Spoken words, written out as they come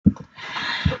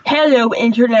Hello,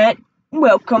 Internet.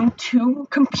 Welcome to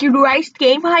Computerized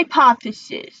Game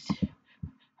Hypothesis.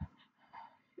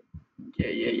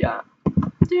 Today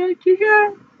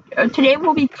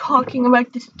we'll be talking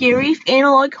about the scariest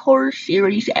analog horror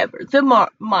series ever, the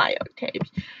MAIO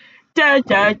tapes.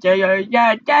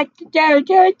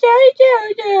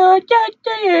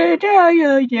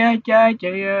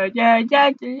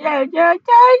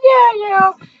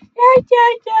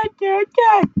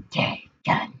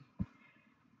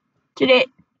 Today,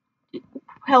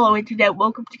 hello Internet,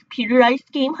 welcome to Computerized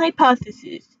Game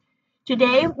Hypothesis.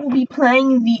 Today we'll be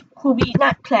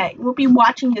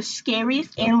watching the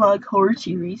scariest analog horror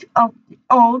series of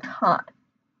all time.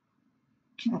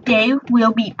 Today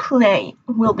we'll be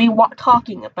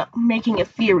talking about making a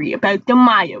theory about the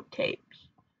MAIO tapes.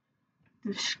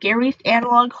 The scariest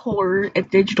analog horror and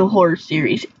digital horror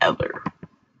series ever.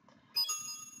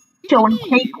 So in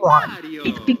take one,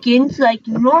 it begins like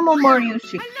normal Mario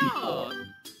 64.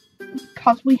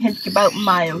 Because we hint about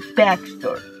MAIO's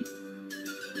backstory.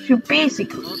 So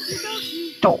basically,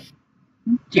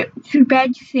 two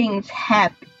bad things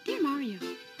happen. Dear Mario,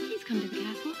 please come to the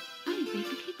castle. I have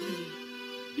baked a cake for you.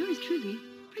 Yours truly,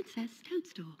 Princess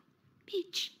Toadstool.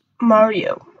 Peach.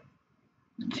 Mario.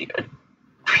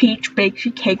 Peach bakes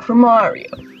a cake for Mario.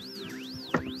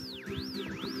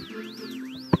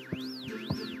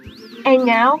 And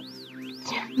now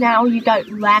you got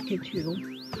Lakitu.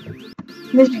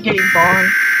 Mr. Getting Born.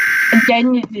 And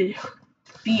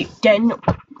then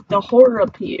the horror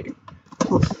appeared.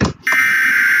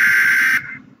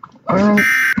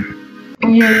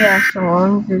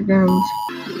 Songs and things.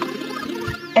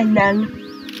 And then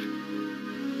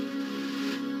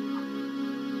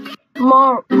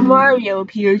Mario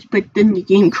appears, but then the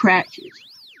game crashes.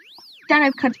 Then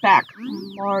it cuts back.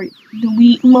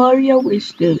 Mario is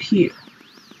still here.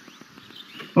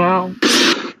 Wow.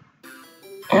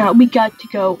 We got to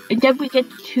go, and then we get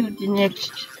to the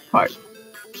next part.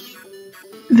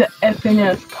 The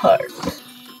FNF part.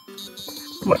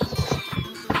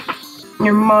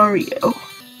 Near Mario.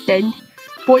 Then,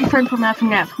 boyfriend from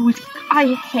FNF, who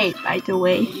I hate, by the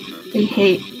way.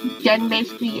 Then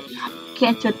basically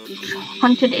gets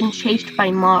hunted and chased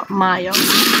by MAIO.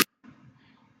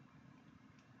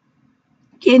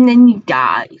 And then he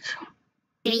dies.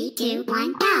 3, 2,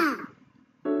 1, go!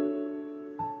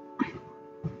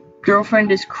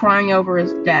 Girlfriend is crying over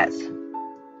his death.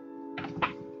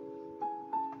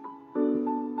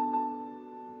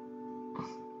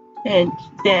 And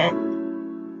then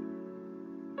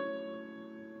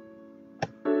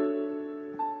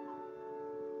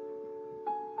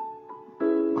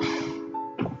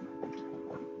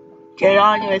get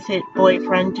on with it,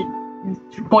 boyfriend.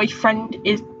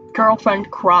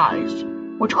 Girlfriend cries,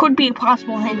 which could be a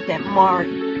possible hint that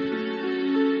Mario.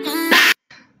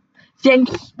 Then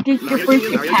the first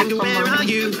attack from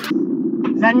Mario.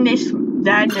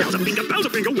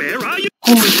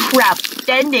 Holy crap!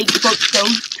 Then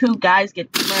those two guys get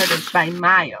murdered by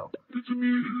MAIO.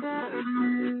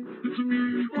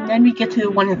 And then we get to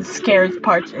one of the scariest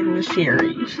parts in the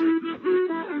series.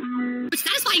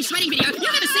 Satisfying shredding video you've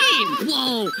ever seen!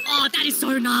 Whoa! Oh, that is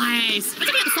so nice!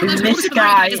 This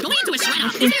guy is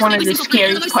one of the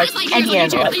scariest parts of any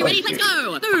anime. Are you ready? Let's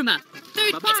go! Boom! Dude,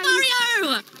 it's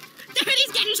Mario! Dude,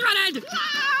 he's getting shredded!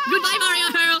 Goodbye,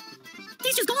 Mario!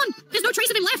 He's just gone! There's no trace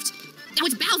of him left! Now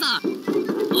it's Bowser!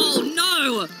 Oh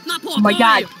no! My poor boy! Oh my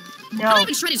god! No. I don't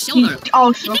even shred his shell though.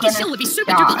 Also You'd think his shell would be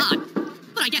super duper hard.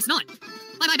 But I guess not.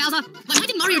 Bye-bye, Bowser. Why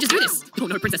didn't Mario just do this? Oh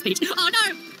no, Princess Peach. Oh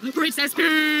no! Princess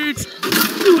Peach!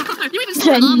 You even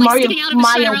saw the arm like sticking out of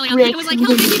his shirt earlier. It was like, how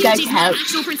big do you think she's not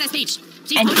actual Princess Peach?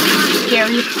 She's and the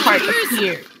scariest part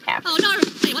appeared. Oh no!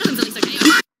 Hey, one of them's at least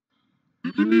okay.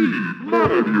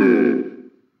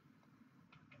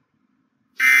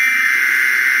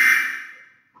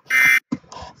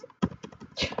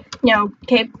 Now,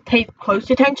 pay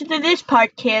close attention to this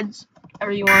part, kids.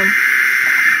 Everyone.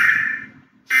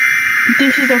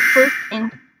 This is the first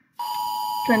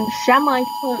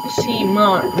semi-see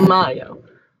MAIO.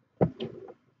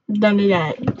 Then it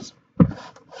ends.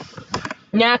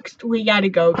 Next, we gotta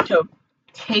go to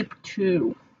tape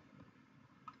 2.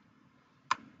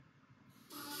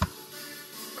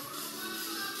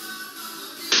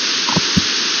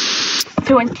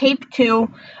 So in tape 2,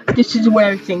 this is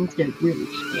where things get really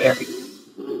scary.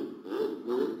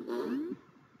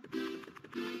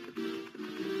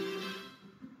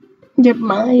 The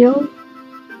MAIO.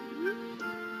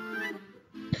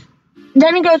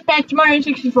 Then it goes back to Mario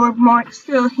 64, Mark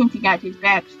still hinting at his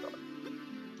backstory.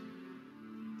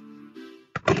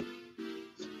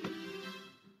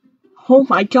 Oh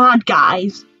my god,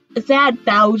 guys. Is that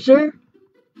Bowser?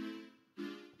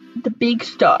 The big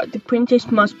star. The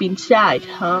princess must be inside,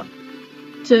 huh?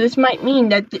 So this might mean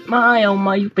that the MAIO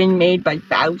might have been made by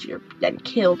Bowser, then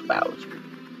killed Bowser.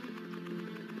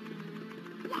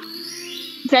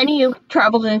 Then he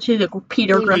travels into the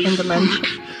Peter Griffin dimension.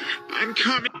 I'm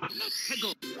coming.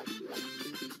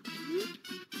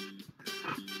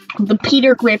 The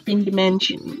Peter Griffin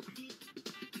dimension.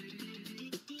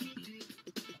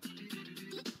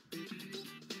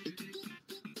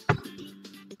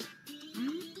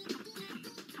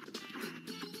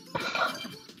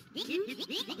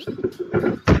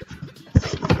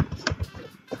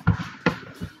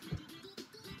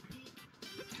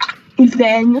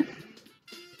 Then,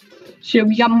 so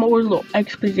we got more little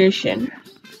exposition.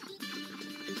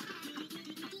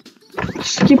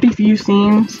 Skip a few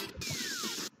scenes.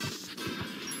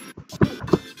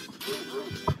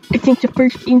 I think the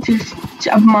first instance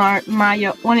of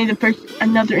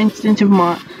another instance of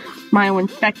MAIO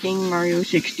infecting Mario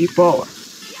 64,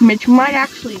 which might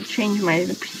actually change my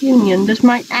opinion. This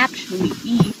might actually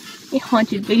be a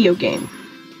haunted video game.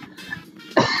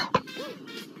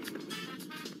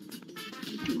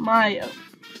 MAIO.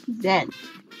 Then,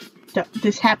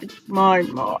 this happens more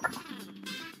and more.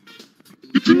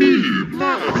 It's me,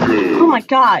 Mario. Oh my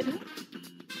god.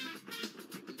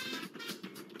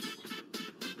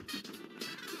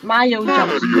 MAIO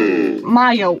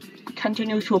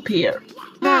continues to appear.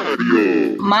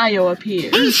 MAIO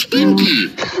appears. Hey, Stinky!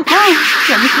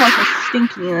 Yeah, this was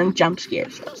Stinky and then jump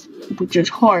scares us, which is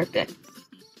horrific.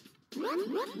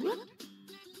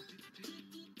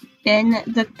 Then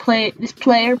this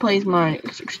player plays Mario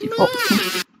 64.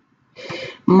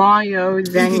 Mario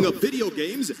then. Speaking of video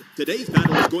games, today's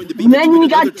battle is going to be. Then we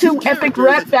got two epic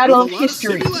rap battle of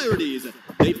history.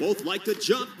 They both like to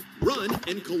jump, run,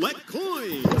 and collect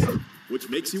coins, which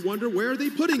makes you wonder where are they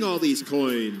putting all these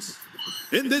coins.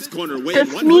 In this corner,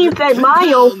 this means that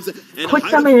MAIO puts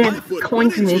some of his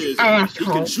coins in his asshole.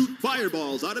 He can shoot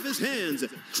fireballs out of his hands,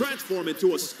 transform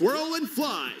into a squirrel, and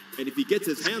fly. And if he gets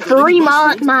his hands on any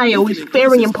mushrooms, MAIO is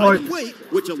very important. Weight,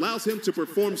 which allows him to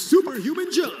perform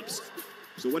superhuman jumps.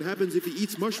 So what happens if he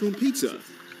eats mushroom pizza?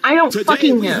 I don't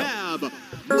fucking know.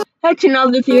 That's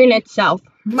another theory in itself.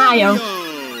 MAIO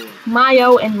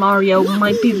and Mario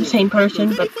might be the same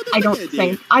person, but I don't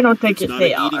think that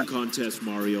they are. It's not an eating contest,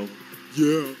 Mario.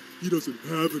 Yeah, he doesn't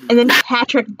have any. And then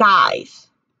Patrick dies.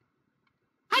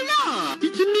 Hello,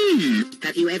 it's me.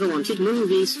 Have you ever wanted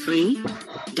movies free?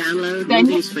 Download Then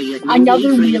movies free at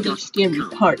another really moviefree.com. scary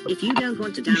part. If you don't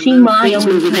want to You see download, please MAIO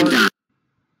move in it the down.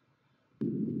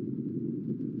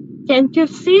 Can't you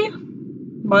see?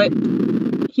 But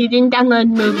he didn't download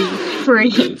movies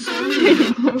free.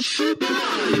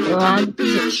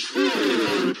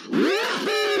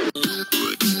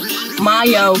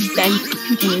 MAIO then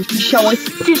continues to show us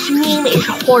this meme is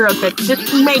horrific.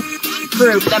 This makes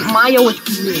proof that MAIO is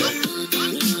real.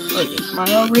 Wait, is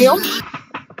MAIO real?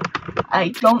 I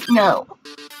don't know.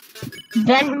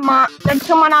 Then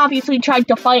someone obviously tried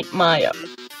to fight MAIO,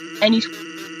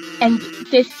 and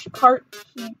this part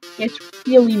he gets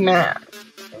really mad.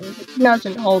 And he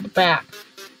doesn't hold back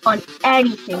on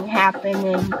anything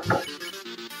happening.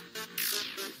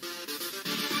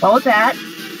 What was that?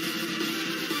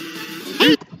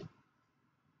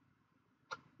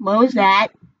 What was that?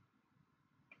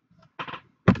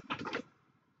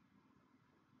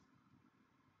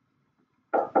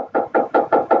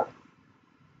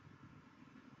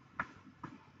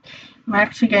 I'm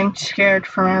actually getting scared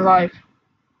for my life.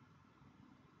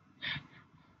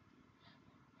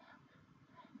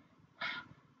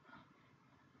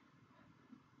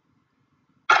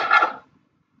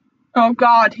 Oh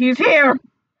god, he's here!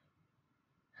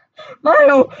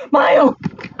 MAIO!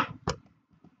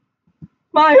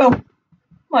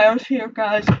 MAIO's here,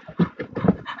 guys.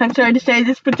 I'm sorry to say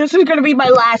this, but this is gonna be my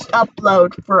last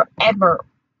upload forever.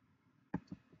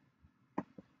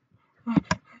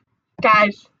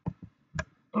 Guys,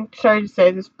 I'm sorry to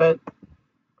say this, but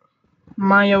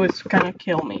MAIO is gonna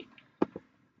kill me.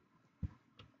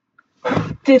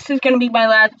 This is gonna be my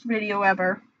last video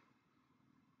ever.